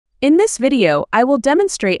In this video, I will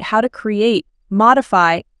demonstrate how to create,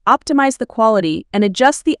 modify, optimize the quality, and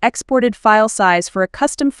adjust the exported file size for a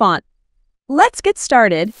custom font. Let's get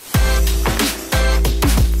started.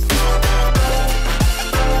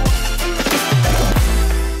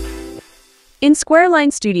 In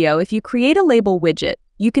SquareLine Studio, if you create a label widget,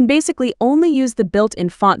 you can basically only use the built-in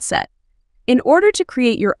font set. In order to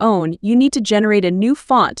create your own, you need to generate a new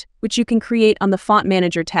font, which you can create on the Font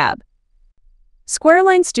Manager tab.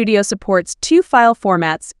 SquareLine Studio supports two file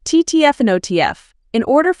formats, TTF and OTF. In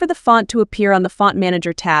order for the font to appear on the Font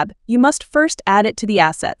Manager tab, you must first add it to the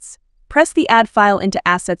Assets. Press the Add File into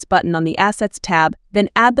Assets button on the Assets tab, then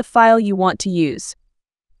add the file you want to use.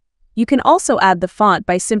 You can also add the font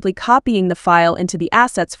by simply copying the file into the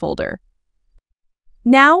Assets folder.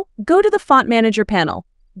 Now, go to the Font Manager panel.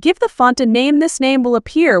 Give the font a name. This name will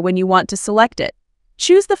appear when you want to select it.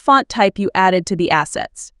 Choose the font type you added to the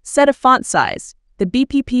assets. Set a font size. The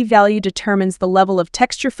BPP value determines the level of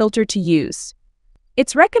texture filter to use.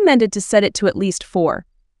 It's recommended to set it to at least 4.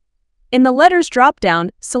 In the Letters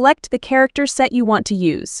drop-down, select the character set you want to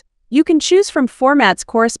use. You can choose from formats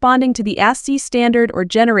corresponding to the ASCII standard or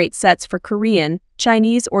generate sets for Korean,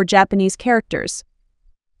 Chinese, or Japanese characters.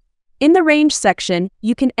 In the Range section,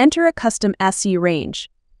 you can enter a custom ASCII range.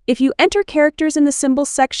 If you enter characters in the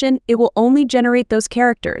Symbols section, it will only generate those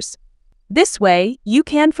characters. This way, you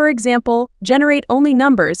can, for example, generate only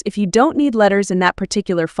numbers if you don't need letters in that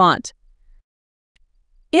particular font.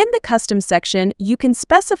 In the Custom section, you can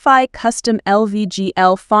specify custom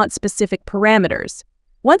LVGL font-specific parameters.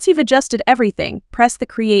 Once you've adjusted everything, press the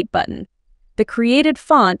Create button. The created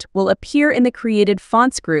font will appear in the Created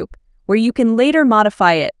Fonts group, where you can later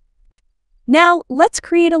modify it. Now, let's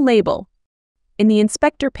create a label. In the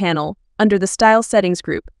Inspector panel, under the Style Settings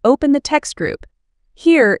group, open the Text group.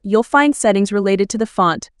 Here, you'll find settings related to the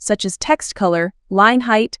font, such as text color, line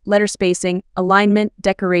height, letter spacing, alignment,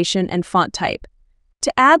 decoration, and font type.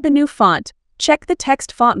 To add the new font, check the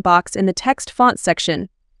Text Font box in the Text Font section,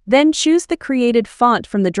 then choose the created font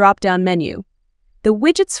from the drop-down menu. The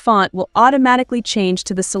widget's font will automatically change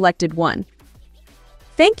to the selected one.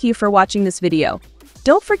 Thank you for watching this video.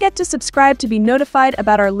 Don't forget to subscribe to be notified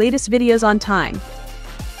about our latest videos on time.